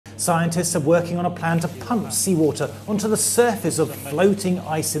Scientists are working on a plan to pump seawater onto the surface of floating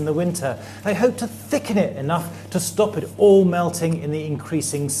ice in the winter. They hope to thicken it enough to stop it all melting in the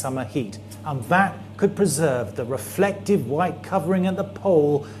increasing summer heat. And that could preserve the reflective white covering at the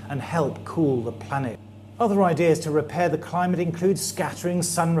pole and help cool the planet. Other ideas to repair the climate include scattering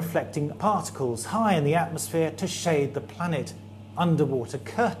sun-reflecting particles high in the atmosphere to shade the planet, underwater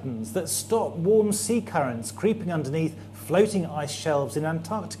curtains that stop warm sea currents creeping underneath floating ice shelves in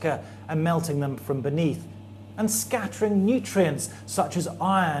Antarctica and melting them from beneath, and scattering nutrients such as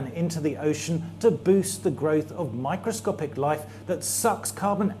iron into the ocean to boost the growth of microscopic life that sucks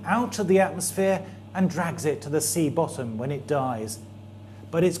carbon out of the atmosphere and drags it to the sea bottom when it dies.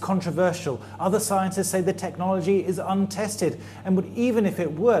 But it's controversial. Other scientists say the technology is untested and would, even if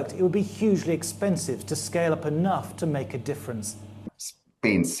it worked, it would be hugely expensive to scale up enough to make a difference.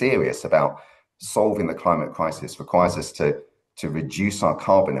 Being serious about solving the climate crisis requires us to reduce our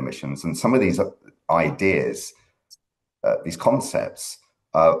carbon emissions. And some of these ideas, these concepts,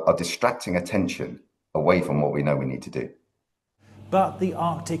 are distracting attention away from what we know we need to do. But the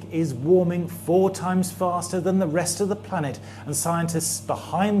Arctic is warming 4 times faster than the rest of the planet, and scientists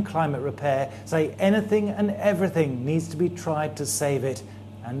behind climate repair say anything and everything needs to be tried to save it,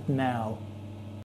 and now.